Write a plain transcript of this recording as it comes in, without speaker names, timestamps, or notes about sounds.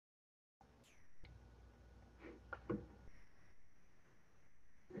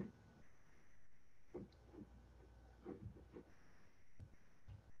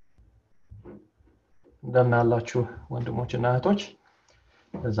እንደምን አላችሁ ወንድሞችና እህቶች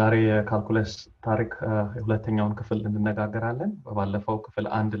ዛሬ የካልኩለስ ታሪክ የሁለተኛውን ክፍል እንነጋገራለን በባለፈው ክፍል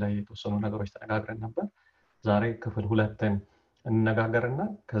 1 ላይ የተወሰኑ ነገሮች ተነጋግረን ነበር ዛሬ ክፍል 2ን እንነጋገርና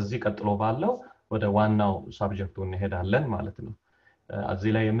ከዚህ ቀጥሎ ባለው ወደ ዋናው ሳብጀክቱ እንሄዳለን ማለት ነው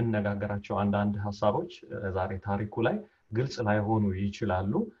እዚህ ላይ የምንነጋገራቸው አንድ ሐሳቦች ዛሬ ታሪኩ ላይ ግልጽ ላይሆኑ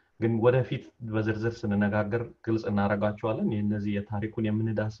ይችላሉ ግን ወደፊት በዝርዝር ስንነጋገር ግልጽ እናረጋቸዋለን የነዚህ የታሪኩን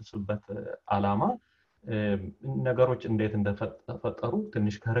የምንዳስስበት ዓላማ ነገሮች እንዴት እንደተፈጠሩ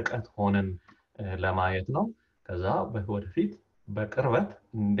ትንሽ ከርቀት ሆነን ለማየት ነው ከዛ ወደፊት በቅርበት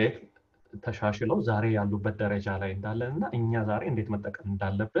እንዴት ተሻሽለው ዛሬ ያሉበት ደረጃ ላይ እንዳለንና እኛ ዛሬ እንዴት መጠቀም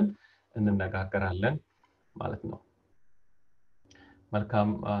እንዳለብን እንነጋገራለን ማለት ነው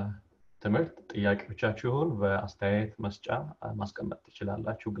መልካም ትምህርት ጥያቄዎቻችሁን በአስተያየት መስጫ ማስቀመጥ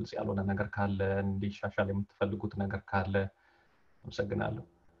ትችላላችሁ ግልጽ ያልሆነ ነገር ካለ እንዲሻሻል የምትፈልጉት ነገር ካለ አመሰግናለሁ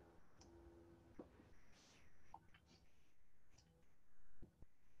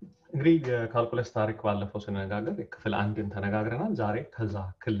እንግዲህ የካልኩለስ ታሪክ ባለፈው ስንነጋገር ክፍል 1ን ተነጋግረናል ዛሬ ከዛ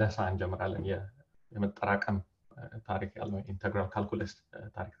ክለሳ እንጀምራለን የመጠራቀም ታሪክ ያለው ኢንተግራል ካልኩለስ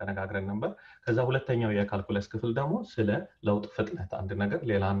ታሪክ ተነጋግረን ነበር ከዛ ሁለተኛው የካልኩለስ ክፍል ደግሞ ስለ ለውጥ ፍጥነት አንድ ነገር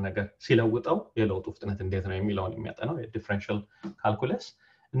ሌላን ነገር ሲለውጠው የለውጡ ፍጥነት እንዴት ነው የሚለውን የሚያጠናው የዲፍረንሻል ካልኩለስ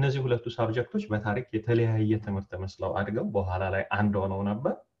እነዚህ ሁለቱ ሳብጀክቶች በታሪክ የተለያየ ትምህርት መስለው አድገው በኋላ ላይ አንድ ሆነው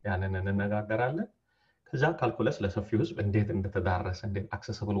ነበር ያንን እንነጋገራለን ከዛ ካልኩለስ ለሰፊው ህዝብ እንዴት እንደተዳረሰ እንዴት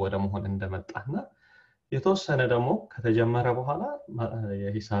አክሰሲብል ወደ መሆን እንደመጣና የተወሰነ ደግሞ ከተጀመረ በኋላ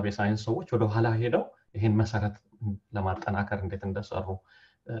የሂሳብ የሳይንስ ሰዎች ወደ ኋላ ሄደው ይሄን መሰረት ለማጠናከር እንዴት እንደሰሩ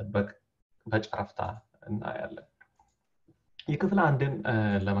በጨረፍታ እናያለን የክፍል 1ን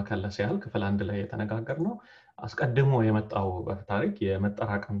ለመከለስ ያህል ክፍል 1 ላይ የተነጋገርነው አስቀድሞ የመጣው በታሪክ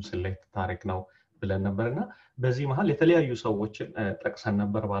የመጠራቀም ስሌት ታሪክ ነው ብለን ነበርና በዚህ መሃል የተለያዩ ሰዎችን ጠቅሰን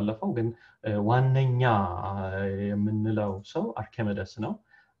ነበር ባለፈው ግን ዋነኛ የምንለው ሰው አርኪሜደስ ነው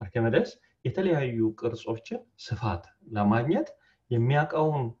አርኪሜደስ የተለያዩ ቅርጾችን ስፋት ለማግኘት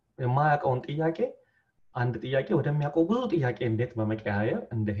የማያውቀውን ጥያቄ አንድ ጥያቄ ወደሚያውቀው ብዙ ጥያቄ እንዴት በመቀያየር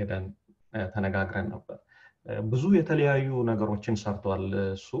እንደሄደን ተነጋግረን ነበር ብዙ የተለያዩ ነገሮችን ሰርቷል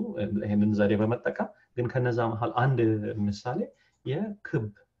እሱ ይሄንን ዘዴ በመጠቀም ግን ከነዛ መሃል አንድ ምሳሌ የክብ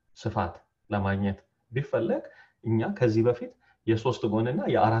ስፋት ለማግኘት ቢፈልግ እኛ ከዚህ በፊት የ3 ጎንና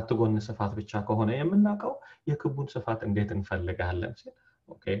የ4 ጎን ስፋት ብቻ ከሆነ የምናውቀው የክቡን ስፋት እንዴት እንፈልጋለን ሲል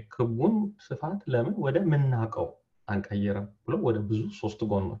ኦኬ ክቡን ስፋት ለምን ወደ ምናውቀው አንቀይረም ብሎ ወደ ብዙ 3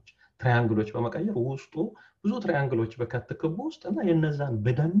 ጎኖች ትራያንግሎች በመቀየር ውስጡ ብዙ ትራያንግሎች በከት ክቡ ውስጥና የነዛን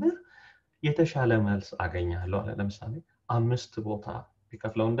በደምር የተሻለ መልስ አገኛለሁ አለ ለምሳሌ 5 ቦታ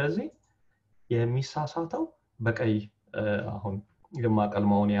ቢከፍለው እንደዚህ የሚሳሳተው በቀይ አሁን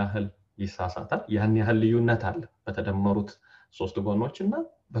የማቀልማውን ያህል ይሳሳታል ያን ያህል ልዩነት አለ በተደመሩት 3 ጎኖችና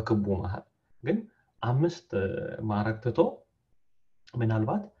በክቡ መሃል ግን 5 ማረክትቶ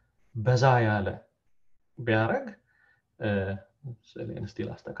ምናልባት በዛ ያለ ቢያረግ ስለዚህ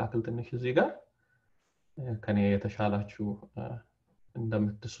አስተካክል ትንሽ እዚህ ጋር ከኔ የተሻላችሁ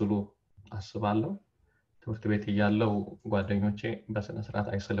እንደምትስሉ አስባለሁ ትምህርት ቤት ያለው ጓደኞቼ በስነ ስርዓት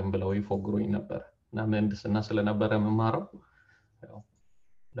አይስልም ብለው ይፎግሩኝ ነበር እና ምህንድስና ስለነበረ መማረው ያው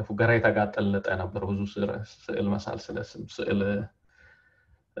ለፉገራ የተጋጠልነጠ ነበር ብዙ ስዕል መሳል ስዕል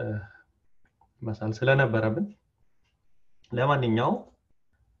መሳል ስለነበረብን ለማንኛውም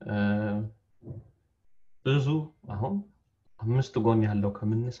ብዙ አሁን 5 ጎን ያለው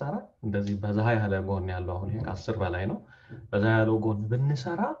ከምንሰራ እንደዚህ በዛ ያለ ጎን ያለው አሁን ከ10 በላይ ነው በዛ ያለው ጎን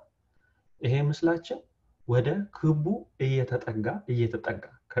ብንሰራ ይሄ ምስላችን ወደ ክቡ እየተጠጋ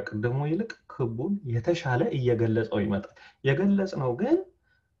ከቅድሙ ይልቅ ክቡን የተሻለ እየገለጸው ይመጣል የገለጽነው ግን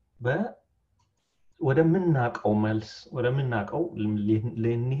ወደምናቀው መልስ ወደምናቀው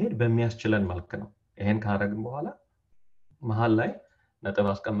ለንሄድ በሚያስችለን መልክ ነው ይሄን ካረግን በኋላ መሃል ላይ ነጥብ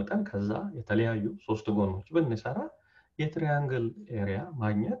አስቀምጠን ከዛ የተለያዩ 3 ጎኖች ብንሰራ የትራያንግል ኤሪያ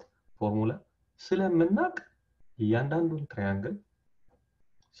ማግኘት ፎርሙላ ስለምናቅ እያንዳንዱን ትራያንግል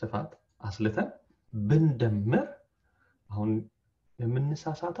ስፋት አስልተን ብንደምር አሁን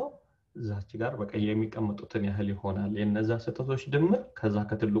የምንሳሳተው እዛች ጋር በቀይ የሚቀመጡትን ያህል ይሆናል የነዛ ስህተቶች ድምር ከዛ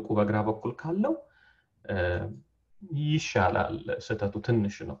ከትልቁ በግራ በኩል ካለው ይሻላል ስህተቱ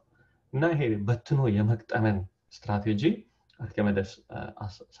ትንሽ ነው እና ይሄ በትኖ የመቅጠመን ስትራቴጂ አርኪሜደስ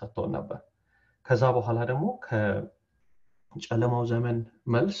ሰጥቶ ነበር ከዛ በኋላ ደግሞ ከጨለማው ዘመን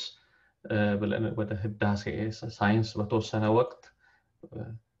መልስ ብለን ወደ ህዳሴ ሳይንስ በተወሰነ ወቅት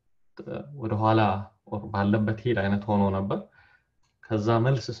ወደ ኋላ ባለበት ሄድ አይነት ሆኖ ነበር ከዛ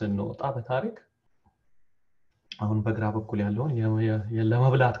መልስ ስንወጣ በታሪክ አሁን በግራ በኩል ያለውን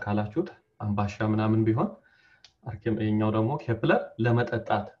ለመብላት ካላችሁት አምባሻ ምናምን ቢሆን አርኪሜኛው ደግሞ ኬፕለር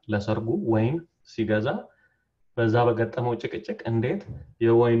ለመጠጣት ለሰርጉ ወይን ሲገዛ በዛ በገጠመው ጭቅጭቅ እንዴት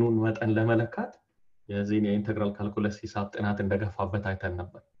የወይኑን መጠን ለመለካት የዚህን የኢንተግራል ካልኩለስ ሂሳብ ጥናት እንደገፋበት አይተን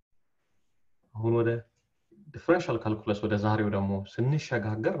ነበር። አሁን ወደ differential ካልኩለስ ወደ ዛሬው ደግሞ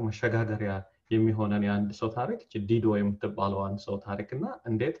ስንሸጋገር መሸጋገሪያ የሚሆነን የአንድ ሰው ታሪክ ዲዶ የምትባለው አንድ ሰው ታሪክና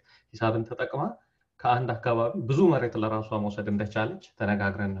እንዴት ሂሳብን ተጠቅማ ከአንድ አካባቢ ብዙ መሬት ለራሷ መውሰድ እንደቻለች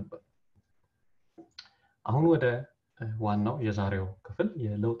ተነጋግረን ነበር። አሁን ወደ ዋናው የዛሬው ክፍል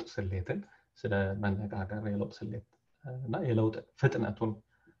የለውጥ ስሌትን ስለመነጋገር የለውጥ ስሌት እና የለውጥ ፍጥነቱን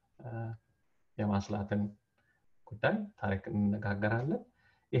የማስላትን ጉዳይ ታሪክ እንነጋገራለን።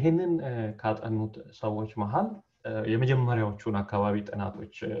 ይሄንን ካጠኑት ሰዎች መሃል የመጀመሪያዎቹን አካባቢ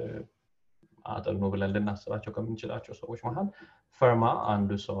ጥናቶች አጠኑ ብለን ልናስባቸው ከምንችላቸው ሰዎች መሃል ፈርማ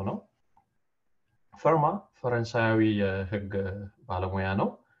አንዱ ሰው ነው። ፈርማ ፈረንሳያዊ የህግ ባለሙያ ነው።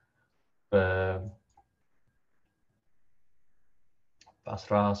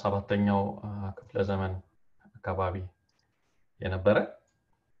 በ17ኛው ክፍለ ዘመን አካባቢ የነበረ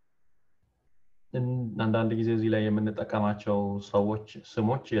አንዳንድ ጊዜ እዚህ ላይ የምንጠቀማቸው ሰዎች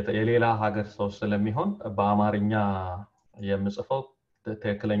ስሞች የሌላ ሀገር ሰው ስለሚሆን በአማርኛ የምጽፈው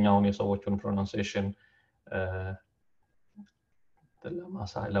ትክክለኛውን የሰዎችን pronunciation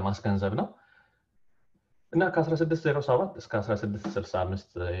ለማስገንዘብ ነው። እና ከ1607 እስከ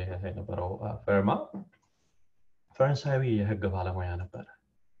 1665 የነበረው ፈርማ ፈረንሳዊ የህግ ባለሙያ ነበር።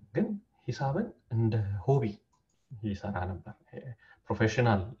 ግን ሂሳብን እንደ ሆቢ ይሰራ ነበር።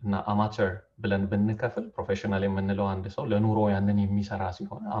 ፕሮፌሽናል እና አማተር ብለን ብንከፍል ፕሮፌሽናል የምንለው አንድ ሰው ለኑሮ ያንን የሚሰራ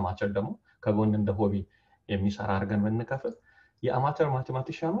ሲሆን አማተር ደግሞ ከጎን እንደ ሆቢ የሚሰራ አድርገን ብንከፍል የአማተር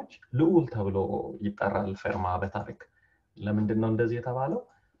ማቴማቲሻኖች ልዑል ተብሎ ይጠራል ፈርማ በታሪክ። ለምንድን ነው እንደዚህ የተባለው?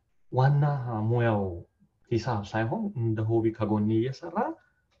 ዋና ሙያው ሂሳብ ሳይሆን እንደ ሆቢ ከጎን እየሰራ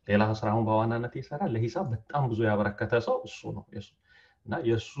ሌላ ስራውን በዋናነት ይሰራ ለሂሳብ በጣም ብዙ ያበረከተ ሰው እሱ ነው። እና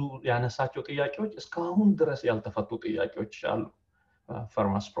የሱ ያነሳቸው ጥያቄዎች እስካሁን ድረስ ያልተፈቱ ጥያቄዎች አሉ።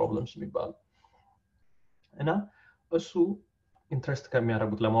 ፈርማስ ፕሮብለምስ የሚባሉ እና እሱ ኢንትረስት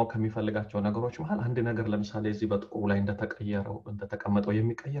ከሚያደርጉት ለማወቅ ከሚፈልጋቸው ነገሮች መሃል አንድ ነገር ለምሳሌ እዚህ በጥቁሩ ላይ እንደተቀመጠው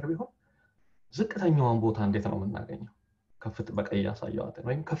የሚቀየር ቢሆን ዝቅተኛውን ቦታ እንዴት ነው የምናገኘው? በቀይ ያሳየዋትን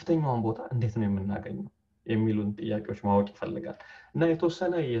ወይም ከፍተኛውን ቦታ እንዴት ነው የምናገኘው የሚሉን ጥያቄዎች ማወቅ ይፈልጋል። እና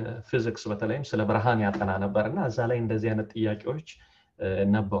የተወሰነ የፊዚክስ በተለይም ስለ ብርሃን ያጠና ነበርና እዛ ላይ እንደዚህ አይነት ጥያቄዎች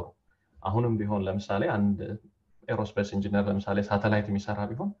ነበሩ። አሁንም ቢሆን ለምሳሌ አንድ ኤሮስፔስ ኢንጂነር ለምሳሌ ሳተላይት የሚሰራ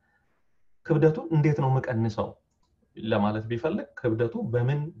ቢሆን ክብደቱን እንዴት ነው መቀነሰው ለማለት ቢፈልግ ክብደቱ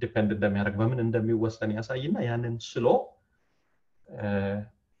በምን ዲፔንድ እንደሚያደርግ በምን እንደሚወሰን ያሳይና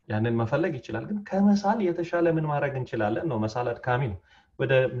ያንን መፈለግ ይችላል። ግን ከመሳል የተሻለ ምን ማድረግ እንችላለን ነው። መሳል አድካሚ ነው።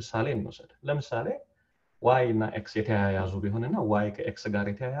 ወደ ምሳሌ እንወስድ። ለምሳሌ y እና x የተያያዙ ቢሆንና y ከx ጋር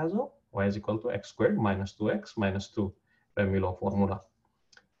የተያያዘው y = x² - 2x - 2 በሚለው ፎርሙላ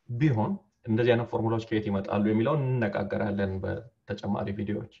ቢሆን እንደዚህ አይነት ፎርሙላዎች ከየት ይመጣሉ የሚለውን እንነጋገራለን በተጨማሪ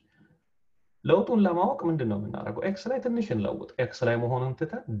ቪዲዮዎች። ለውጡን ለማወቅ ምንድነው የምናደርገው? x ላይ ትንሽ እንለውጥ። x ላይ መሆኑን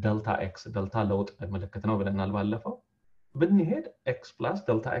ትተን ዴልታ x ዴልታ ለውጥ ምልክት ነው ብለናል ባለፈው። ብንሄድ x +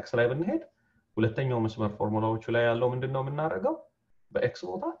 ዴልታ x ላይ ብንሄድ ሁለተኛው መስመር ፎርሙላዎቹ ላይ ያለው ምንድነው የምናደርገው? በx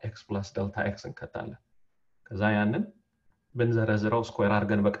ቦታ x + ዴልታ x እንከታለን። ከዛ ያንን ብንዘረዝረው ስኩዌር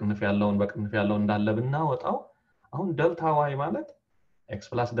አድርገን በቅንፍ ያለውን እንዳለ ብናወጣው አሁን ዴልታ y ማለት x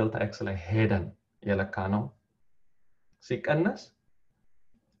 + ዴልታ x ላይ ሄደን የለካ ነው ሲቀነስ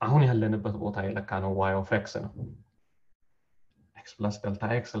አሁን ያለንበት ቦታ የለካ ነው y of x ነው። x + ዴልታ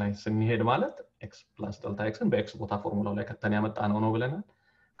x ላይ ስንሄድ ማለት x + ዴልታ xን በx ቦታ ፎርሙላው ላይ ከተን ያመጣ ነው ብለናል።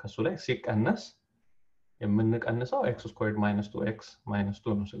 ከሱ ላይ ሲቀነስ የምንቀንሰው x² - 2x -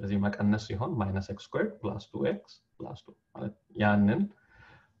 2 ነው። ስለዚህ መቀነስ ሲሆን -x² + 2x + 2 ማለት ያንን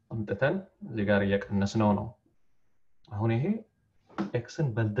አምጥተን እዚህ ጋር እየቀነስነው ነው። አሁን ይሄ xን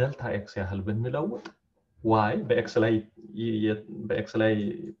በዴልታ x ያህል ብንለውጥ y በx ላይ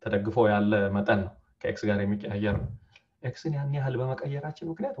ተደግፎ ያለ መጠን ነው ከx ጋር የሚቀያየር ነው። xን ያን ያህል በመቀየራችን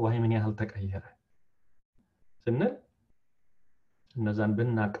ምክንያት y ምን ያህል ተቀየረ ስንል እነዛን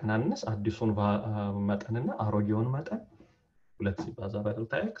ብናቀናንስ አዲሱን መጠንና አሮጌውን መጠን 2 ሲባዛ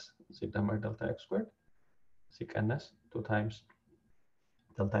በዴልታ x ሲደመር ዴልታ x² ሲቀነስ 2 times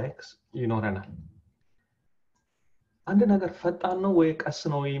ዴልታ x ይኖረናል። አንድ ነገር ፈጣን ነው ወይ ቀስ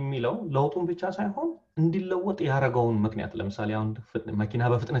ነው የሚለው ለውጡን ብቻ ሳይሆን እንዲለወጥ ያረጋውን ምክንያት ለምሳሌ አሁን መኪና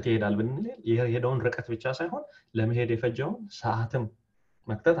በፍጥነት ይሄዳል ብንል የሄደውን ርቀት ብቻ ሳይሆን ለመሄድ የፈጀውን ሰዓትም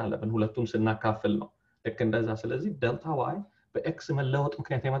መክተት አለብን። ሁለቱም ስናካፍል ነው ልክ እንደዛ። ስለዚህ ዴልታ y በኤክስ መለወጥ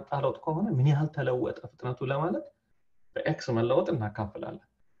ምክንያት የመጣ ለውጥ ከሆነ ምን ያህል ተለወጠ ፍጥነቱ ለማለት በኤክስ መለወጥ እናካፍላለን።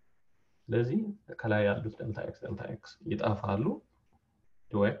 ስለዚህ ከላይ ያሉት ዴልታ ኤክስ ይጣፋሉ።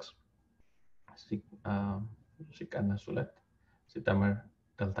 2x ሲቀነስ 2 ሲደመር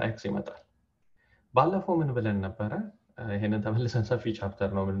ዴልታ ኤክስ ይመጣል። ባለፈው ምን ብለን ነበር ይሄንን ተመልሰን ሰፊ ቻፕተር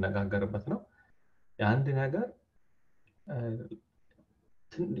ነው የምንነጋገርበት ነው የአንድ ነገር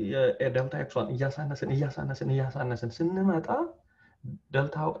የዴልታ ኤክስ1 እያሳነስን ስንመጣ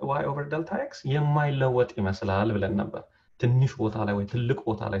ዴልታ ዋይ ኦቨር ዴልታ ኤክስ የማይለወጥ ይመስላል ብለን ነበር ትንሽ ቦታ ላይ ወይ ትልቅ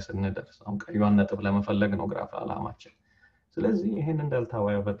ቦታ ላይ ስንደርስ አሁን ቀዩን ነጥብ ለመፈለግ ነው ግራፍ አላማችን ስለዚህ ይሄንን ዴልታ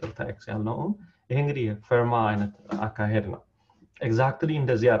ዋይ ኦቨር ዴልታ ኤክስ ያልነው ይሄ እንግዲህ ፈርማ አይነት አካሄድ ነው ኤግዛክትሊ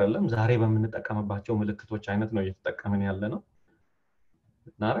እንደዚህ አይደለም ዛሬ በመንጠቀምባቸው ምልክቶች አይነት ነው እየተጠቀምን ያለ ነው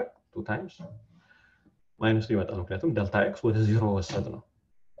ናረክ 2 times ማይነስ ይመጣል ምክንያቱም ዴልታ ኤክስ ወደ 0 ወሰድ ነው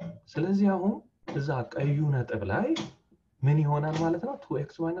ስለዚህ አሁን እዛ ቀዩ ነጥብ ላይ ምን ይሆናል ማለት ነው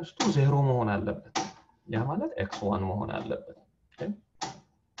 2x - 2 0 መሆን አለበት ያ ማለት x1 መሆን አለበት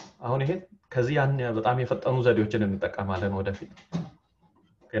አሁን ይሄ ከዚህ ያን በጣም የፈጠኑ ዘዴዎችን እንጠቀማለን ወደፊት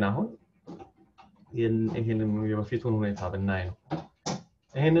ግን አሁን ይሄንን የበፊቱን ሁኔታ ብናይ ነው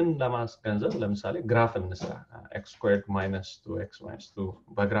ይሄንን ለማስገንዘብ ለምሳሌ ግራፍ እንስራ x² - 2x - 2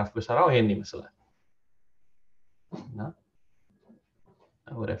 በግራፍ በሰራው ይሄን ይመስላል እና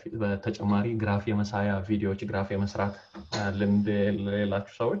ወደፊት በተጨማሪ ግራፍ የመሳያ ቪዲዮዎች ግራፍ የመስራት ልምድ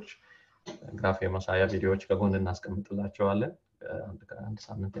ሌላችሁ ሰዎች ግራፍ የመሳያ ቪዲዮዎች ከጎን እናስቀምጥላችኋለን አንድ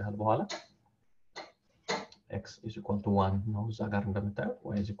ሳምንት ያህል በኋላ x = 1 ነው እዛ ጋር እንደምታዩት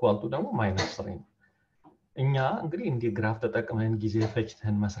y = ደግሞ -3 ነው እኛ እንግዲህ እንዲህ ግራፍ ተጠቅመን ጊዜ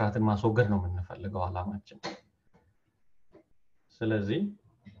ፈጅተን መስራትን ማስወገድ ነው የምንፈልገው አላማችን ስለዚህ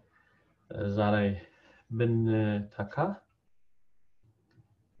እዛ ላይ ብንተካ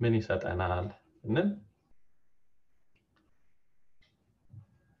ምን ይሰጠናል እንል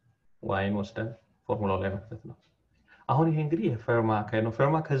ዋይን ወስደን ፎርሙላው ላይ መክተት ነው አሁን ይሄ እንግዲህ የፈርማ አካሄድ ነው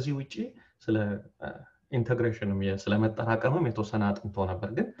ፈርማ ከዚህ ውጪ ስለ ኢንተግሬሽንም ስለመጠራቀምም የተወሰነ አጥንቶ ነበር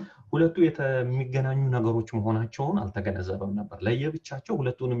ግን ሁለቱ የሚገናኙ ነገሮች መሆናቸውን አልተገነዘበም ነበር ለየብቻቸው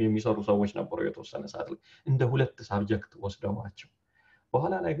ሁለቱንም የሚሰሩ ሰዎች ነበሩ የተወሰነ ሰዓት ላይ እንደ ሁለት ሳብጀክት ወስደዋቸው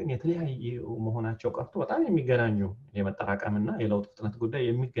በኋላ ላይ ግን የተለያዩ መሆናቸው ቀርቶ በጣም የሚገናኙ የመጠራቀምና የለውጥ ፍጥነት ጉዳይ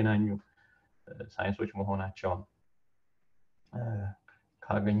የሚገናኙ ሳይንሶች መሆናቸው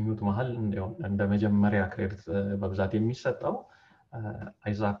ካገኙት መሃል እንደ መጀመሪያ ክሬዲት በብዛት የሚሰጠው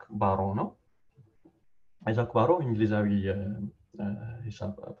አይዛክ ባሮ ነው አይዛክ ባሮ እንግሊዛዊ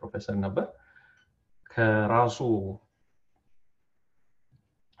ሂሳብ ፕሮፌሰር ነበር ከራሱ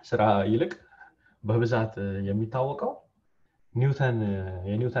ስራ ይልቅ በብዛት የሚታወቀው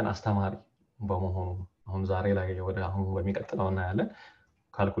የኒውተን አስተማሪ በመሆኑ አሁን ዛሬ ላይ ወደ አሁን በሚቀጥለው እናያለን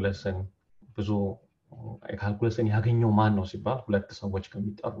ካልኩለስን ብዙ የካልኩለስን ያገኘው ማን ነው ሲባል ሁለት ሰዎች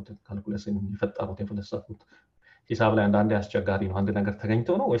ከሚጠሩት ካልኩለስን የፈጠሩት የፈለሰፉት ሂሳብ ላይ አንዳንዴ አስቸጋሪ ነው አንድ ነገር ተገኝቶ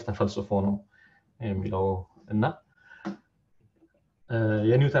ነው ወይስ ተፈልስፎ ነው የሚለው እና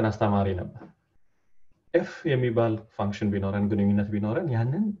የኒውተን አስተማሪ ነበር f የሚባል ፋንክሽን ቢኖረን ግንኙነት ቢኖረን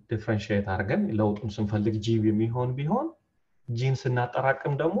ያንን ዲፈረንሺየት አድርገን ለውጡን ስንፈልግ g የሚሆን ቢሆን ጂን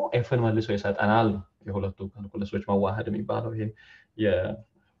ስናጠራቅም ደግሞ fን መልሶ ይሰጠናል የሁለቱ ካልኩለሶች መዋሃድ የሚባለው ይሄ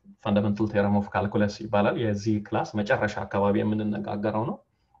የፋንዳሜንታል ቴረም ኦፍ ካልኩለስ ይባላል የዚህ ክላስ መጨረሻ አካባቢ የምንነጋገረው ነው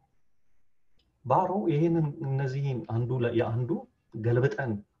ባሮ ይሄንን እነዚህን አንዱ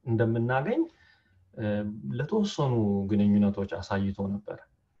ገልብጠን እንደምናገኝ ለተወሰኑ ግንኙነቶች አሳይቶ ነበር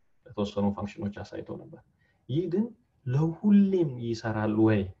ለተወሰኑ ፋንክሽኖች አሳይቶ ነበር ይህ ግን ለሁሉም ይሰራል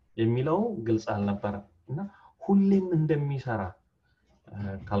ወይ የሚለው ግልጽ አልነበረም እና ሁሉም እንደሚሰራ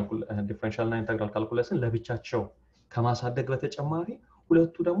differential እና integral ካልኩለስን ለብቻቸው ከማሳደግ በተጨማሪ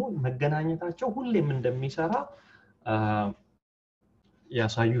ሁለቱ ደግሞ መገናኘታቸው ሁሉም እንደሚሰራ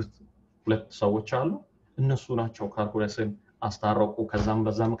ያሳዩት ሁለት ሰዎች አሉ እነሱ ናቸው ካልኩለስን አስታረቁ ከዛም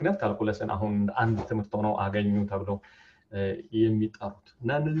በዛ ምክንያት ካልኩለስን አሁን አንድ ትምህርት ሆነው አገኙ ተብለው የሚጠሩት እና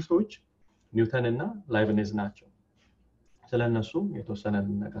እነዚህ ሰዎች ኒውተን እና ላይብኒዝ ናቸው ስለነሱ የተወሰነ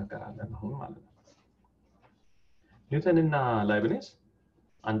እንነጋገራለን አሁን ማለት ነው ኒውተን እና ላይብኒዝ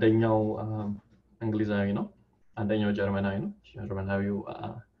አንደኛው እንግሊዛዊ ነው አንደኛው ጀርመናዊ ነው ጀርመናዊው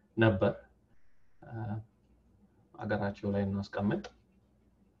ነበር አገራቸው ላይ እናስቀምጥ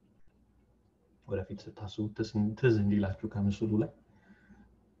ወደፊት ስታስቡ ትዝ እንዲላችሁ ከምስሉ ላይ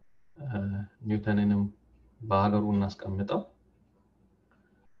ኒውተንንም በአገሩ እናስቀምጠው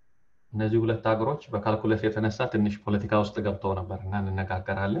እነዚህ ሁለት ሀገሮች በካልኩለስ የተነሳ ትንሽ ፖለቲካ ውስጥ ገብተው ነበርና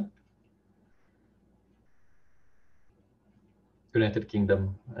እንነጋገራለን ዩናይትድ ኪንግደም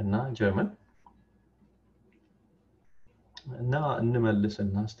እና ጀርመን እና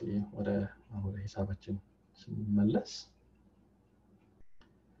እንመልስና እስቲ ወደ ሂሳባችን ስንመለስ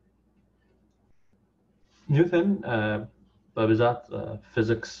ኒውተን በብዛት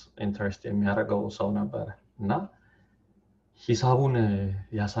ፊዚክስ ኢንተረስት የሚያደርገው ሰው ነበር እና ሂሳቡን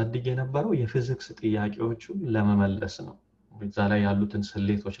ያሳድግ የነበረው የፊዚክስ ጥያቄዎችን ለመመለስ ነው እዛ ላይ ያሉትን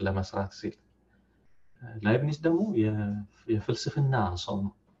ስሌቶች ለመስራት ሲል ላይብኒዝ ደግሞ የፍልስፍና ሰው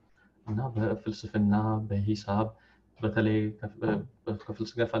ነው እና በፍልስፍና በሂሳብ በተለይ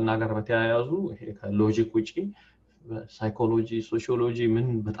ከፍልስፍና ጋር በተያያዙ ይሄ ከሎጂክ ውጪ ሳይኮሎጂ ሶሺዮሎጂ ምን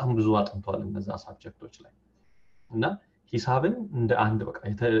በጣም ብዙ አጥንቷል እነዛ ሳብጀክቶች ላይ እና ሂሳብን እንደ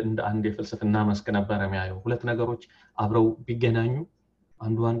አንድ የፍልስፍና መስክ ነበር የሚያየው ሁለት ነገሮች አብረው ቢገናኙ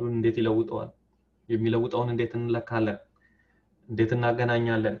አንዱን እንዴት ይለውጠዋል የሚለውጠውን እንዴት እንለካለን እንዴት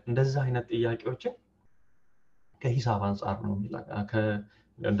እናገናኛለን እንደዛ አይነት ጥያቄዎችን ከሂሳብ አንፃር ነው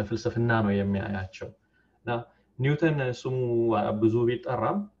እንደ ፍልስፍና ነው የሚያያቸው እና ኒውተን ስሙ ብዙ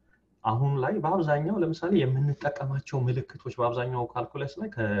ቢጠራም አሁን ላይ በአብዛኛው ለምሳሌ የምንጠቀማቸው ምልክቶች በአብዛኛው ካልኩለስ ላይ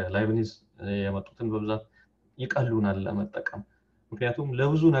ከላይብኒዝ የመጡትን በብዛት ይቀሉናል ለመጠቀም ምክንያቱም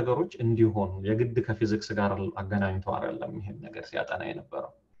ለብዙ ነገሮች እንዲሆኑ የግድ ከፊዚክስ ጋር አገናኝተው አይደለም ይሄን ነገር ሲያጠና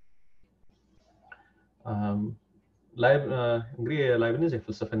የነበረው እንግዲህ ላይብኒዝ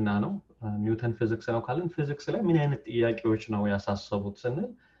የፍልስፍና ነው ኒውተን ፊዚክስ ነው ካልን ፊዚክስ ላይ ምን አይነት ጥያቄዎች ነው ያሳሰቡት ስንል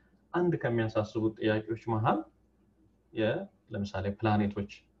አንድ ከሚያሳስቡት ጥያቄዎች መሃል ለምሳሌ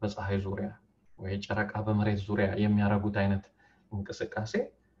ፕላኔቶች በፀሐይ ዙሪያ ወይ ጨረቃ በመሬት ዙሪያ የሚያደርጉት አይነት እንቅስቃሴ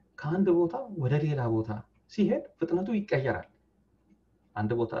ከአንድ ቦታ ወደ ሌላ ቦታ ሲሄድ ፍጥነቱ ይቀየራል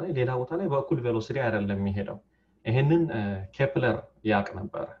አንድ ቦታ ላይ ሌላ ቦታ ላይ በእኩል ቬሎሲቲ አይደለም የሚሄደው ይሄንን ኬፕለር ያቅ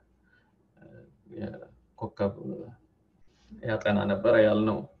ነበር ኮከብ ያጠና ነበር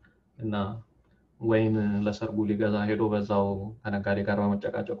ያልነው እና ወይን ለሰርጉ ሊገዛ ሄዶ በዛው ከነጋዴ ጋር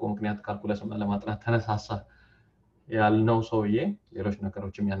በመጨቃጨቁ ምክንያት ካልኩለስ ለማጥናት ተነሳሳ ያልነው ሰውዬ ሌሎች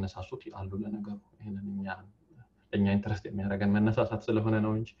ነገሮችም ያነሳሱት አሉ ለነገሩ ይሄንን እኛ ኢንተረስት የሚያደርገን መነሳሳት ስለሆነ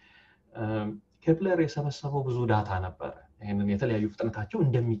ነው እንጂ ኬፕለር የሰበሰበው ብዙ ዳታ ነበር ይሄንን የተለያዩ ፍጥነታቸው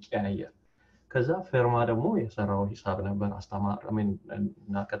እንደሚቀያየር ከዛ ፌርማ ደግሞ የሰራው ሂሳብ ነበር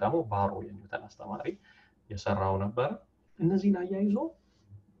እና ከዳሞ ባሮ የኒውተን አስተማሪ የሰራው ነበር እነዚህን አያይዞ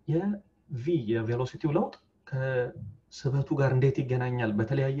የቬሎሲቲው ለውጥ ከስበቱ ጋር እንዴት ይገናኛል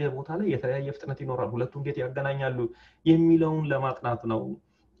በተለያየ ቦታ ላይ የተለያየ ፍጥነት ይኖራል ሁለቱም እንዴት ያገናኛሉ የሚለውን ለማጥናት ነው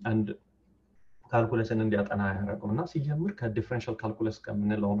አንድ ካልኩለስን እንዲያጠና ያደረገውና ሲጀምር ከዲፈረንሻል ካልኩለስ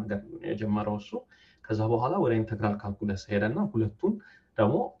ከምንለው ነገር የጀመረው እሱ ከዛ በኋላ ወደ ኢንተግራል ካልኩለስ ሄደና ሁለቱን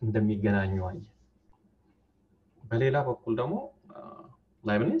ደግሞ እንደሚገናኙ አየ በሌላ በኩል ደግሞ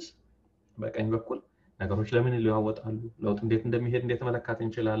ላይብኒዝ በቀኝ በኩል ነገሮች ለምን ሊያወጣሉ ለውጥ እንዴት እንደሚሄድ እንዴት መለካት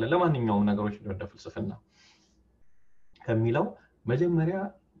እንችላለን ለማንኛውም ነገሮች ወደ ፍልስፍና ከሚለው መጀመሪያ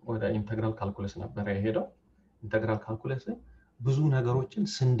ወደ ኢንተግራል ካልኩለስ ነበር የሄደው ኢንተግራል ካልኩለስ ብዙ ነገሮችን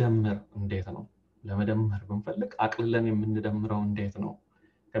ስንደምር እንዴት ነው ለመደመር ብንፈልግ አቅልለን የምንደምረው እንዴት ነው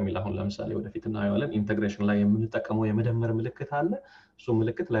ከሚል አሁን ለምሳሌ ወደፊት እናየዋለን ኢንተግሬሽን ላይ የምንጠቀመው የመደመር ምልክት አለ እሱ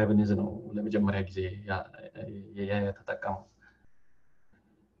ምልክት ላይብኒዝ ነው ለመጀመሪያ ጊዜ የተጠቀመው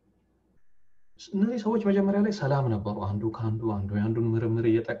እነዚህ ሰዎች መጀመሪያ ላይ ሰላም ነበሩ አንዱ ካንዱ ያንዱን ምርምር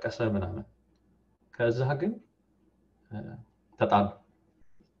እየጠቀሰ ምናምን ከዛ ግን ተጣሉ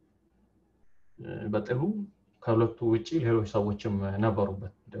በጥሉ ከሁለቱ ውጪ ሌሎች ሰዎችም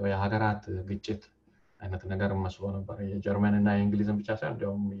ነበሩበት የሀገራት ግጭት አይነት ነገር መስሎ ነበር የጀርመን እና የእንግሊዝን ብቻ ሳይሆን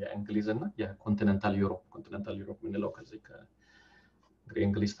እንደውም የእንግሊዝ እና የኮንቲኔንታል ዩሮፕ ምንለው ከዚህ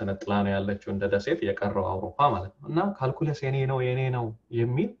ከእንግሊዝ ተነጥላ ነው ያለችው እንደ ደሴት የቀረው አውሮፓ ማለት ነው እና ካልኩለስ የኔ ነው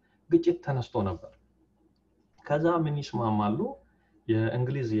የሚል ግጭት ተነስቶ ነበር ከዛ ምን ይስማማሉ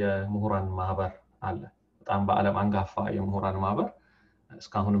የእንግሊዝ የምሁራን ማህበር አለ በጣም በአለም አንጋፋ የምሁራን ማህበር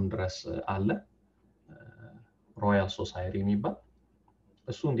እስካሁንም ድረስ አለ ሮያል ሶሳይቲ የሚባል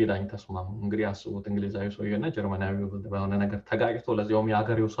እሱ እንዲዳኝ ተስማሙ እንግዲህ አስቡት እንግሊዛዊ ሰውየና ጀርመናዊ በሆነ ነገር ተጋጭቶ ለዚያውም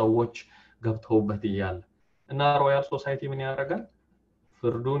የሀገሬው ሰዎች ገብተውበት ይያል እና ሮያል ሶሳይቲ ምን ያደርጋል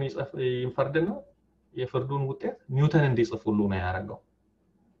ፍርዱን ይፈርድና የፍርዱን ውጤት ኒውተን እንዲጽፉሉ ነው ያደረገው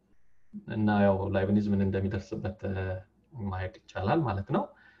እና ያው ላይብኒዝ ምን እንደሚደርስበት ማየት ይቻላል ማለት ነው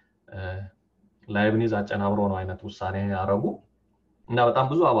ላይብኒዝ አጨናብሮ ነው አይነት ውሳኔ ያደረጉ እና በጣም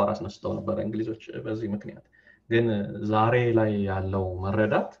ብዙ አባራ አስነስተው ነበር እንግሊዞች በዚህ ምክንያት ግን ዛሬ ላይ ያለው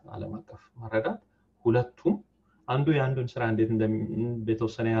መረዳት ዓለም አቀፍ መረዳት ሁለቱም አንዱ ያንዱን ስራ እንዴት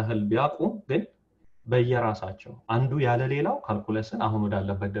እንደተወሰነ ያህል ቢያቁ ግን በየራሳቸው አንዱ ያለ ሌላው ካልኩለስን አሁን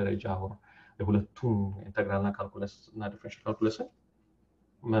ወዳለበት ደረጃ አሁን የሁለቱም ኢንተግራልና ካልኩለስ እና ዲፈረንሻል ካልኩለስን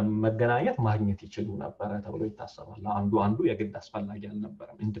መገናኘት ማግኘት ይችላል ነበር ተብሎ ይታሰባል አንዱ የግድ አስፈላጊ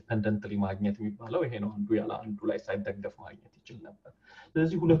አልነበረም ኢንዲፔንደንትሊ ማግኘት የሚባለው ይሄ ነው አንዱ ያለ አንዱ ላይ ሳይደገፍ ማግኘት ይችል ነበር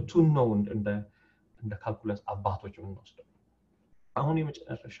ስለዚህ ሁለቱን ነው እንደ ካልኩለስ አባቶች የምንወስደው አሁን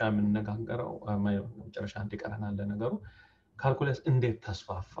የመጨረሻ የምንነጋገረው መጨረሻ እንዲቀረናል ለነገሩ ካልኩለስ እንዴት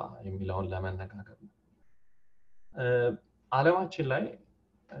ተስፋፋ የሚለውን ለመነጋገር ነው ዓለማችን ላይ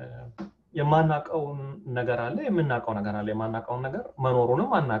የማናቀው ነገር አለ የምናቀው ነገር አለ የማናቀው ነገር መኖሩንም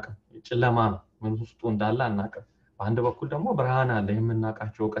አናቀም ጨለማ ነው ምን ውስጡ እንዳለ አናቀም በአንድ በኩል ደግሞ ብርሃን አለ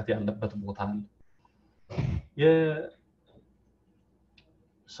የምናቃቸው ዕውቀት ያለበት ቦታ አለ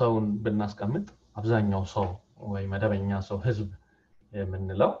የሰውን ብናስቀምጥ አብዛኛው ሰው ወይ መደበኛ ሰው ህዝብ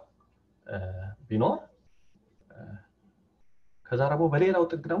የምንለው ቢኖር ከዛ ደግሞ በሌላው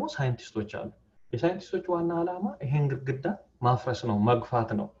ጥግ ደግሞ ሳይንቲስቶች አሉ። የሳይንቲስቶች ዋና ዓላማ ይሄን ግድግዳ ማፍረስ ነው፣ መግፋት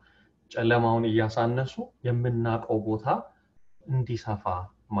ነው። ጨለማውን እያሳነሱ የምናቀው ቦታ እንዲሰፋ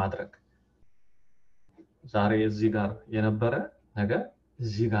ማድረግ። ዛሬ እዚህ ጋር የነበረ ነገር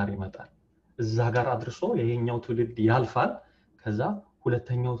እዚህ ጋር ይመጣል። እዛ ጋር አድርሶ የኛው ትውልድ ያልፋል። ከዛ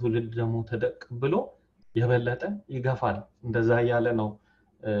ሁለተኛው ትውልድ ደግሞ ተደቅብሎ የበለጠ ይገፋል። እንደዛ ያለ ነው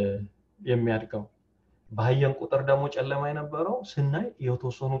የሚያድገው። ባየን ቁጥር ደግሞ ጨለማ የነበረው ስናይ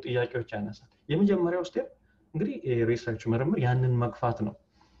የተወሰኑ ጥያቄዎች ያነሳል። የመጀመሪያው ስቴፕ እንግዲህ ሪሰርች ምርምር ያንን መግፋት ነው።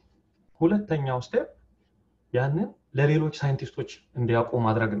 ሁለተኛው ስቴፕ ያንን ለሌሎች ሳይንቲስቶች እንዲያውቁ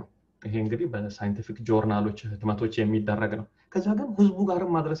ማድረግ ነው። ይሄ እንግዲህ በሳይንቲፊክ ጆርናሎች ህትመቶች የሚደረግ ነው። ከዛ ግን ህዝቡ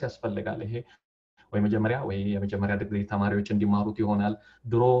ጋርም ማድረስ ያስፈልጋል። ይሄ ወይ የመጀመሪያ ዲግሪ ተማሪዎች እንዲማሩት ይሆናል።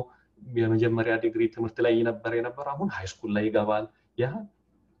 ድሮ የመጀመሪያ ዲግሪ ትምህርት ላይ የነበረ አሁን ሃይ ስኩል ላይ ይገባል። ያ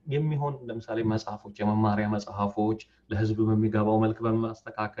የሚሆን ለምሳሌ መጽሐፎች፣ የመማሪያ መጽሐፎች ለህዝብ በሚገባው መልክ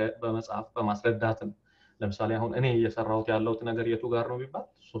በማስተካከል በመጽሐፍ በማስረዳት ነው። ለምሳሌ አሁን እኔ እየሰራሁት ያለሁት ነገር የቱ ጋር ነው ቢባል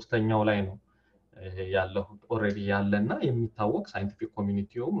ሶስተኛው ላይ ነው ያለው። ኦሬዲ ያለና የሚታወቅ ሳይንቲፊክ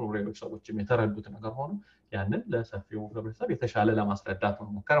ኮሚኒቲውም ሌሎች ሰዎችም የተረዱት ነገር ሆኖ ያንን ለሰፊው ህብረተሰብ የተሻለ ለማስረዳት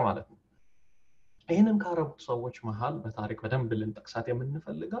መሞከር ማለት ነው። ይሄንን ካረቡት ሰዎች መሃል በታሪክ በደንብ ልንጠቅሳት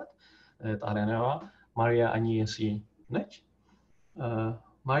የምንፈልጋት ጣሊያናዊዋ ማሪያ አኝየሲ ነች።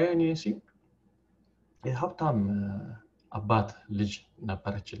 ማሪያ አኝየሲ የሀብታም አባት ልጅ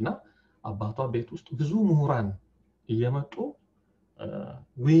ነበረችና አባቷ ቤት ውስጥ ብዙ ምሁራን እየመጡ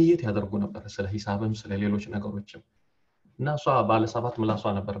ውይይት ያደርጉ ነበር ስለ ሂሳብም ስለ ሌሎች ነገሮችም። እና እሷ ባለ 7 ምላሷ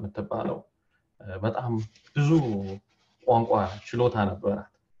ነበር የምትባለው። በጣም ብዙ ቋንቋ ችሎታ ነበራት።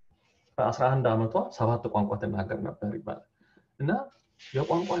 በ11 ዓመቷ 7 ቋንቋ ትናገር ነበር ይባላል። እና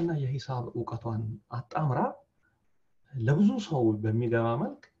የቋንቋና የሂሳብ ዕውቀቷን አጣምራ ለብዙ ሰው በሚገባ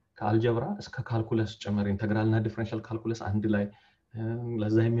መልክ ከአልጀብራ እስከ ካልኩለስ ጭምር ኢንተግራልና ዲፍረንሻል ካልኩለስ አንድ ላይ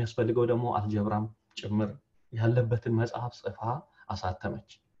ለዛ የሚያስፈልገው ደግሞ አልጀብራም ጭምር ያለበትን መጽሐፍ ጽፋ አሳተመች።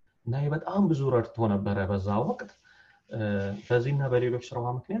 እና በጣም ብዙ ረድቶ ነበር በዛ ወቅት። በዚህና በሌሎች ስራዋ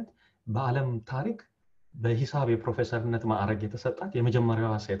ምክንያት በዓለም ታሪክ በሂሳብ የፕሮፌሰርነት ማዕረግ የተሰጣት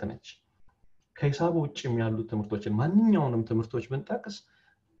የመጀመሪያዋ ሴት ነች። ከሂሳብ ውጭም ያሉ ትምህርቶችን ማንኛውንም ትምህርቶች ብንጠቅስ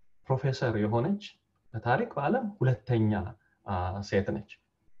ፕሮፌሰር የሆነች በታሪክ በዓለም ሁለተኛ ሴት ነች።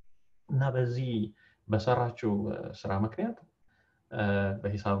 እና በዚህ በሰራችው ስራ ምክንያት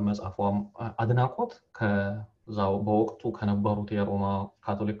በሂሳብ መጽሐፏም አድናቆት ከዛው በወቅቱ ከነበሩት የሮማ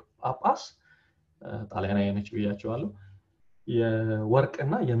ካቶሊክ ጳጳስ ጣሊያናዊ ነች ብያቸዋለሁ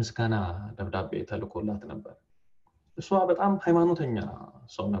የወርቅና የምስጋና ደብዳቤ ተልኮላት ነበር። እሷ በጣም ሃይማኖተኛ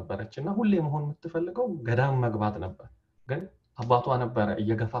ሰው ነበረችና ሁሌ መሆን የምትፈልገው ገዳም መግባት ነበር። ግን አባቷ ነበር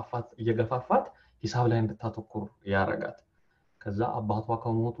እየገፋፋት ሂሳብ ላይ እንድታተኩር ያረጋት። ከዛ አባቷ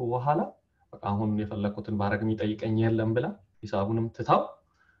ከሞቱ በኋላ በቃ አሁን የፈለኩትን ባረግ የሚጠይቀኝ የለም ብላ ሂሳቡንም ትታው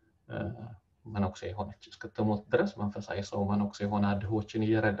መነኩሴ ሆነች። እስክትሞት ድረስ መንፈሳዊ ሰው መነኩሴ ሆና ድሆችን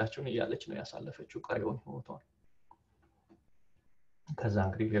እየረዳችው እያለች ነው ያሳለፈችው ቀሪውን ህይወቷን። ከዛ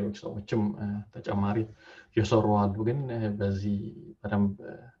እንግዲህ ሌሎች ሰዎችም ተጨማሪ የሰሩ አሉ። ግን በዚህ በደንብ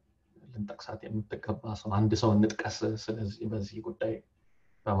ልንጠቅሳት የምትገባ ሰው አንድ ሰው እንጥቀስ። ስለዚህ በዚህ ጉዳይ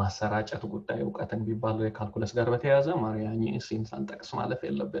በማሰራጨት ጉዳይ ዕውቀትን ቢባለው የካልኩለስ ጋር በተያያዘ ማሪያ አኝየሲን ሳንጠቅስ ማለፍ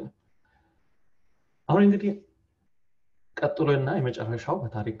የለብንም። አሁን እንግዲህ ቀጥሎና የመጨረሻው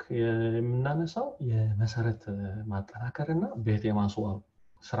በታሪክ የምናነሳው የመሰረት ማጠናከርና ቤት የማስዋብ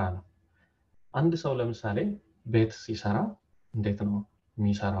ስራ ነው። አንድ ሰው ለምሳሌ ቤት ሲሰራ እንዴት ነው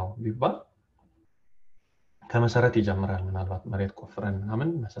የሚሰራው ቢባል ከመሰረት ይጀምራል። ምናልባት መሬት ቆፍረን ምናምን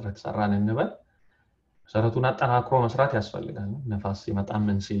መሰረት ሰራን እንበል፣ መሰረቱን አጠናክሮ መስራት ያስፈልጋል። ነፋስ ሲመጣ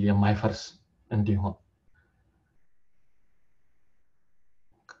ምን ሲል የማይፈርስ እንዲሆን።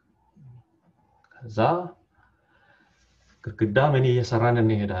 ከዛ ግድግዳ ምን እየሰራን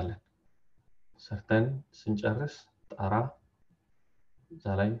እንሄዳለን። ሰርተን ስንጨርስ ጣራ፣ እዛ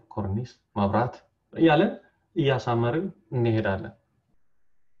ላይ ኮርኒስ፣ መብራት እያለን እያሳመርን እንሄዳለን።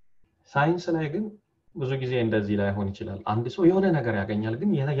 ሳይንስ ላይ ግን ብዙ ጊዜ እንደዚህ ላይሆን ይችላል። አንድ ሰው የሆነ ነገር ያገኛል፣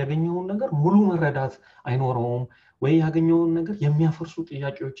 ግን ያገኘውን ነገር ሙሉ መረዳት አይኖረውም። ወይ ያገኘውን ነገር የሚያፈርሱ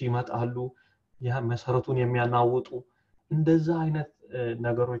ጥያቄዎች ይመጣሉ፣ ያ መሰረቱን የሚያናውጡ እንደዛ አይነት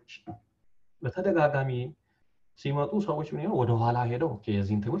ነገሮች በተደጋጋሚ ሲመጡ ሰዎች ምን ይሆን ወደ ኋላ ሄደው ኦኬ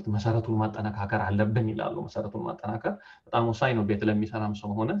የዚህን ትምህርት መሰረቱን ማጠናከር አለብን ይላሉ። መሰረቱን ማጠናከር በጣም ወሳኝ ነው፣ ቤት ለሚሰራም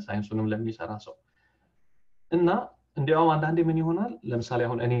ሰው ሆነ ሳይንሱንም ለሚሰራ ሰው። እና እንዲያው አንዳንዴ ምን ይሆናል፣ ለምሳሌ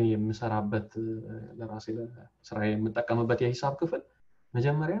አሁን እኔ የምሰራበት ለራሴ ለስራዬ የምጠቀምበት የሂሳብ ክፍል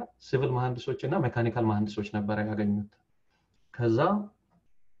መጀመሪያ ሲቪል መሐንዲሶችና ሜካኒካል መሐንዲሶች ነበር ያገኙት ከዛ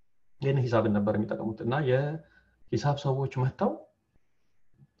ሂሳብን ነበር የሚጠቀሙትና የሂሳብ ሰዎች መተው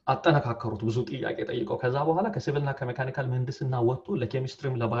አጠናካከሩት ብዙ ጥያቄ ጠይቀው ከዛ በኋላ ከሲቪልና ከሜካኒካል ምህንድስና ወጥቶ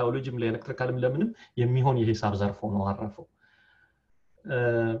ለኬሚስትሪም ለባዮሎጂም ለኤሌክትሪካልም ለምንም የሚሆን የሂሳብ ዘርፍ ሆኖ አረፈው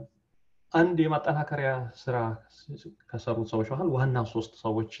አንድ የማጠናከሪያ ስራ ከሰሩት ሰዎች መሃል ዋና 3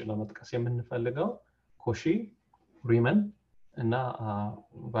 ሰዎች ለመጥቀስ የምንፈልገው ኮሺ ሪመን እና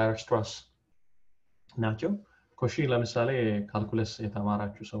ቫይረስትራስ ናቸው ኮሺ ለምሳሌ ካልኩለስ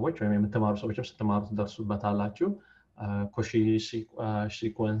የተማራችሁ ሰዎች ወይም የምትማሩ ሰዎችም ስትማሩ ትደርሱበታላችሁ ኮሺ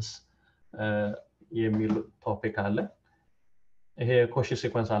ሲኩዌንስ የሚል ቶፒክ አለ ይሄ ኮሺ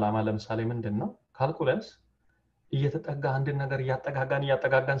ሲኩዌንስ አላማ ለምሳሌ ምንድነው ካልኩለስ እየተጠጋ አንድ ነገር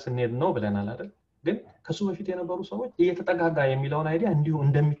ያጠጋጋን ስንሄድ ነው ብለናል አይደል ግን ከሱ በፊት የነበሩ ሰዎች እየተጠጋጋ የሚለውን አይዲያ እንዲሁ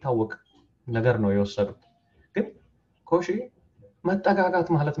እንደሚታወቅ ነገር ነው የወሰዱት ግን ኮሺ መጠጋጋት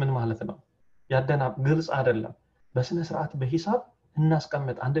ማለት ምን ማለት ነው ያደና ግልጽ አይደለም በስነ ስርዓት በሂሳብ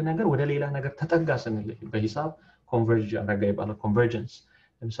እናስቀምጥ አንድ ነገር ወደ ሌላ ነገር ተጠጋ ስንል በሂሳብ ኮንቨርጅ ያደረገ ይባላል ኮንቨርጀንስ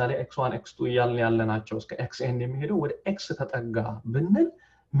ለምሳሌ x1 x2 ያለናቸው እስከ xn የሚሄደው ወደ x ተጠጋ ብንል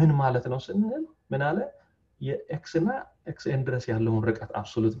ምን ማለት ነው ስንል ምን አለ የx እና xn ድረስ ያለውን ርቀት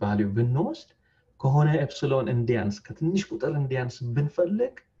አብሶሉት ቫልዩ ብንወስድ ከሆነ ኤፕሲሎን እንዲያንስ ከትንሽ ቁጥር እንዲያንስ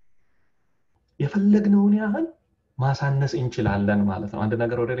ብንፈልግ የፈለግነውን ያህል ማሳነስ እንችላለን ማለት ነው አንድ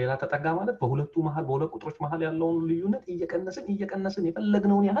ነገር ወደ ሌላ ተጠጋ ማለት በሁለቱ መሃል በሁለት ቁጥሮች መሃል ያለውን ልዩነት እየቀነስን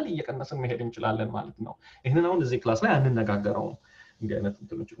የፈለግነውን ያህል እየቀነስን መሄድ እንችላለን ማለት ነው ይሄንን አሁን እዚህ ክላስ ላይ አንነጋገረው እንዲህ አይነት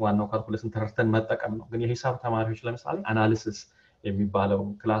እንትኖች ዋናው ካልኩለስን ተረድተን መጠቀም ነው ግን የሂሳብ ተማሪዎች ለምሳሌ አናሊሲስ የሚባለው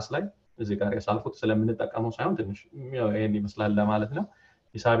ክላስ ላይ እዚህ ጋር ያሳልፉት ስለምንጠቀመው ሳይሆን ትንሽ ይሄን ይመስላል ለማለት ነው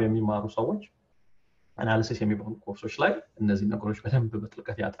ሂሳብ የሚማሩ ሰዎች አናሊሲስ የሚባሉ ኮርሶች ላይ እነዚህ ነገሮች በደንብ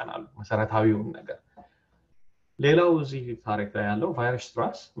በጥልቀት ያጠናሉ መሰረታዊውን ነገር ሌላው እዚህ ታሪክ ላይ ያለው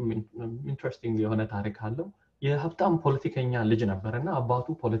ቫይረስትራስ ኢንትረስቲንግ የሆነ ታሪክ አለው የሀብታም ፖለቲከኛ ልጅ ነበርና አባቱ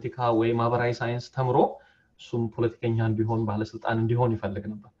ፖለቲካ ወይ ማህበራዊ ሳይንስ ተምሮ እሱም ፖለቲከኛ እንዲሆን ባለስልጣን እንዲሆን ይፈልግ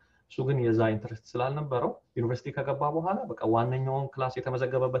ነበር እሱ ግን የዛ ኢንትረስት ስላልነበረው ዩኒቨርሲቲ ከገባ በኋላ በቃ ዋነኛውን ክላስ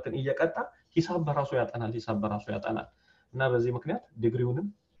የተመዘገበበትን እየቀጣ ሂሳብ በራሱ ያጠናል እና በዚህ ምክንያት ዲግሪውንም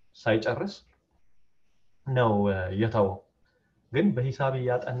ሳይጨርስ ነው የተወው ግን በሂሳብ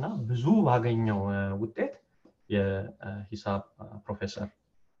ያጠና ብዙ ባገኘው ውጤት የሂሳብ ፕሮፌሰር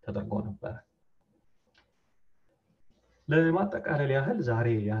ተደርጎ ነበር ለማጠቃለል ያህል ዛሬ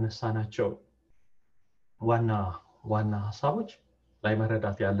ያነሳናቸው ዋና ሐሳቦች ላይ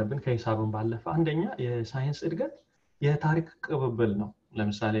መረዳት ያለብን ከሂሳብን ባለፈ አንደኛ የሳይንስ እድገት የታሪክ ቅብብል ነው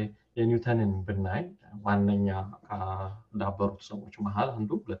ለምሳሌ የኒውተንን ብናይ ዋነኛ ከዳበሩት ሰዎች መሃል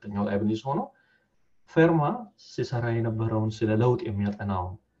አንዱ ሁለተኛው ላይብኒዝ ሆኖ ፈርማ ሲሰራ የነበረውን ስለ ለውጥ የሚያጠናው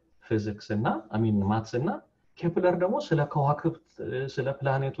ፊዚክስ እና ማትስ እና ኬፕለር ደግሞ ስለ ከዋክብት ስለ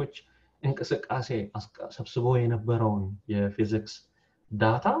ፕላኔቶች እንቅስቃሴ ሰብስቦ የነበረውን የፊዚክስ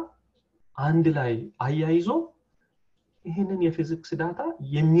ዳታ አንድ ላይ አያይዞ ይሄንን የፊዚክስ ዳታ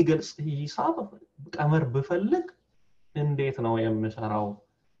የሚገልጽ ሂሳብ ቀመር በፈልግ እንዴት ነው የምሰራው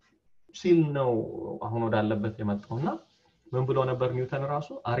ሲል ነው አሁን ወዳለበት የመጣውና ምን ብሎ ነበር ኒውተን ራሱ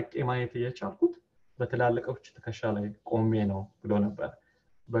አርቄ ማየት የቻልኩት በትላልቆች ትከሻ ላይ ቆሜ ነው ብሎ ነበር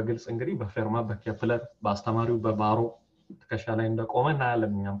በግልጽ እንግዲህ በፈርማ በኬፕለር በአስተማሪው በባሮ ትከሻ ላይ እንደቆመ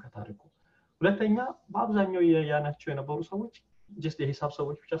እናያለን እኛም ከታሪኩ ሁለተኛ በአብዛኛው ያናቸው የነበሩ ሰዎች just የሂሳብ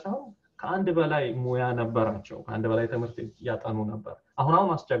ሰዎች ብቻ ሳይሆን ከአንድ በላይ ሙያ ነበራቸው ከአንድ በላይ ትምህርት ያጠኑ ነበር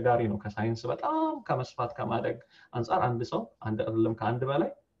አሁን አስቸጋሪ ነው ከሳይንስ በጣም ከመስፋት ከማደግ አንፃር አንድ ሰው አንድ አይደለም ከአንድ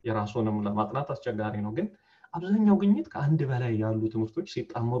በላይ የራሱንም ለማጥናት አስቸጋሪ ነው ግን አብዛኛው ግኝት ከአንድ በላይ ያሉ ትምህርቶች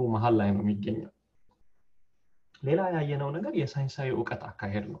ሲጣመሩ መሃል ላይ ነው የሚገኘው ሌላ ያየነው ነገር የሳይንሳዊ ዕውቀት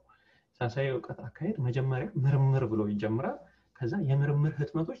አካሄድ ነው ሳይንሳዊ ዕውቀት አካሄድ መጀመሪያ ምርምር ብሎ ይጀምራል ከዛ የምርምር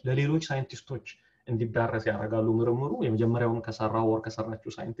ህትመቶች ለሌሎች ሳይንቲስቶች እንዲዳረስ ያደርጋሉ ምርምሩ የመጀመሪያውን ከሰራው ወር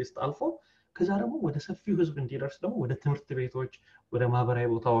ከሰራችሁ ሳይንቲስት አልፎ ከዛ ደግሞ ወደ ሰፊው ህዝብ እንዲደርስ ደግሞ ወደ ትምህርት ቤቶች ወደ ማህበራዊ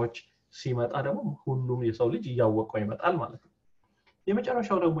ቦታዎች ሲመጣ ደግሞ ሁሉም የሰው ልጅ ያወቀው ይመጣል ማለት ነው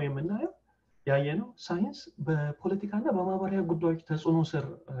የመጨረሻው ደግሞ የምናየው ያየነው ሳይንስ በፖለቲካና በማህበራዊ ጉዳዮች ተጽዕኖ ስር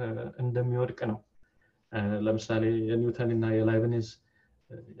እንደሚወድቅ ነው ለምሳሌ የኒውተን እና የላይብኒዝ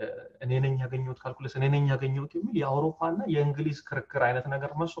እኔ ነኝ ያገኘሁት ካልኩለስ እኔ ነኝ ያገኘሁት የሚል የአውሮፓና የእንግሊዝ ክርክር አይነት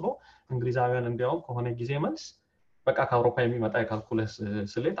ነገር መስሎ እንግሊዛውያን እንዲያው ከሆነ ጊዜ መልስ በቃ ከአውሮፓ የሚመጣ የካልኩለስ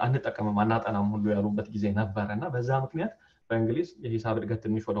ስሌት አንጠቀምም አናጠናም ሁሉ ያሉበት ጊዜ ነበርና በዛ ምክንያት በእንግሊዝ የሂሳብ እድገት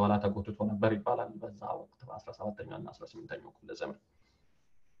ትንሽ ወደ ኋላ ተጎትቶ ነበር ይባላል በዛ ወቅት በ17ኛው እና 18ኛው ክፍለ ዘመን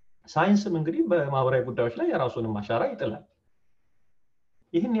ሳይንስም እንግዲህ በማህበራዊ ጉዳዮች ላይ የራሱን ማሻራ ይጥላል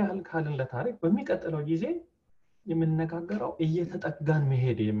ይህን ያህል ካልን ለታሪክ በሚቀጥለው ጊዜ የምንነጋገረው እየተጠጋን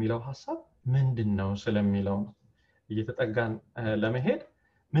መሄድ የሚለው ሐሳብ ምንድነው ስለሚለው ነው እየተጠጋን ለመሄድ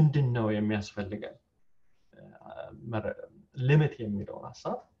ምንድነው የሚያስፈልገን ሊሚት የሚለው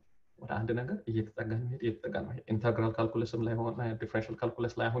ሐሳብ ወደ አንድ ነገር እየተጠጋን መሄድ ኢንተግራል ካልኩለስም ላይ ሆነ ዲፈረንሻል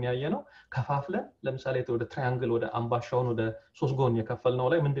ካልኩለስ ላይ ሆነ ያየነው ከፋፍለን ለምሳሌ ወደ ትራያንግል ወደ አምባሻውን ወደ ሶስት ጎን የከፈልነው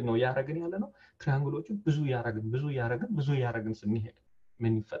ላይ ምንድነው ያረግን ያለነው ትራያንግሎቹ ብዙ ያረግን ስንሄድ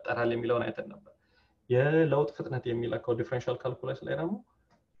ምን ይፈጠራል የሚለውን አይተን ነበር የለውጥ ፍጥነት የሚለካው ዲፈረንሻል ካልኩለስ ላይ ደግሞ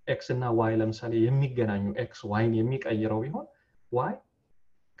x እና y ለምሳሌ የሚገናኙ x y የሚቀይረው ቢሆን y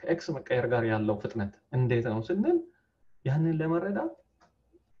ከx መቀየር ጋር ያለው ፍጥነት እንዴት ነው ስንል ያንን ለመረዳት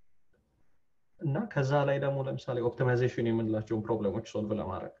እና ከዛ ላይ ደግሞ ለምሳሌ ኦፕቲማይዜሽን የምንላቸውን ፕሮብሌሞች ሶልቭ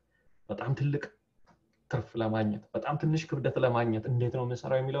ለማድረግ በጣም ትልቅ ትርፍ ለማግኘት በጣም ትንሽ ክብደት ለማግኘት እንዴት ነው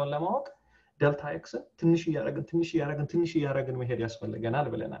የምንሰራው የሚለውን ለማወቅ ዴልታ ኤክስ ትንሽ ያረግን መሄድ ያስፈልገናል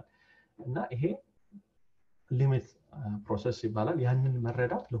ብለናል እና ይሄ ሊሚት ፕሮሰስ ይባላል ያንን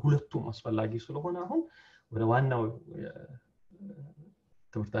መረዳት ለሁለቱም አስፈላጊ ስለሆነ አሁን ወደ ዋናው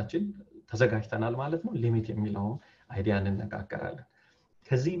ትምህርታችን ተዘጋጅተናል ማለት ነው ሊሚት የሚለው አይዲያ እንነጋገራለን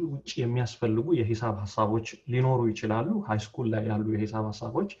ከዚህ ውጪ የሚያስፈልጉ የሂሳብ ሐሳቦች ሊኖሩ ይችላሉ ሃይ ስኩል ላይ ያሉ የሂሳብ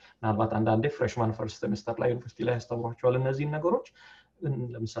ሐሳቦች ምናልባት አንዳንዴ ፍሬሽማን ፈርስት ሴሚስተር ላይ ዩኒቨርሲቲ ላይ ያስተምሯቸዋል እነዚህ ነገሮች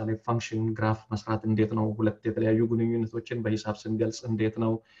ለምሳሌ ፋንክሽን ግራፍ መስራት እንዴት ነው ሁለት የተለያዩ ግንኙነቶችን በሂሳብ ስንገልጽ እንዴት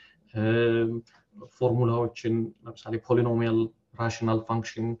ነው ፎርሙላዎችን ለምሳሌ ፖሊኖሚያል ራሽናል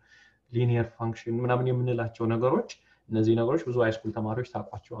ፋንክሽን ሊኒየር ፋንክሽን ምናምን የምንላቸው ነገሮች እነዚህ ነገሮች ብዙ ሃይ ስኩል ተማሪዎች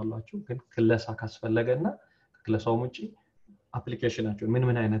ታቋቸዋላችሁ ግን ክለሳ ካስፈለገና ከክለሳው ውጪ አፕሊኬሽናቸው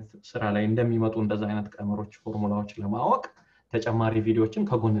ምን አይነት ስራ ላይ እንደሚመጡ እንደዛ አይነት ቀመሮች ፎርሙላዎች ለማወቅ ተጨማሪ ቪዲዮዎችን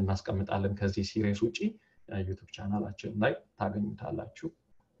ከጎን እናስቀምጣለን ከዚህ ሲሪየስ ውጪ ዩቲዩብ ቻናላችን ላይ ታገኙታላችሁ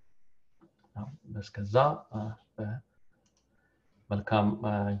በስከዛ መልካም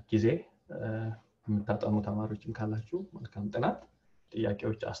ጊዜ የምታጠኑ ተማሪዎችን ካላችሁ መልካም ጥናት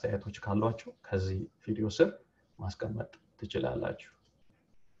ጥያቄዎች አስተያየቶች ካሏችሁ ከዚህ ቪዲዮ ስር ማስቀመጥ ትችላላችሁ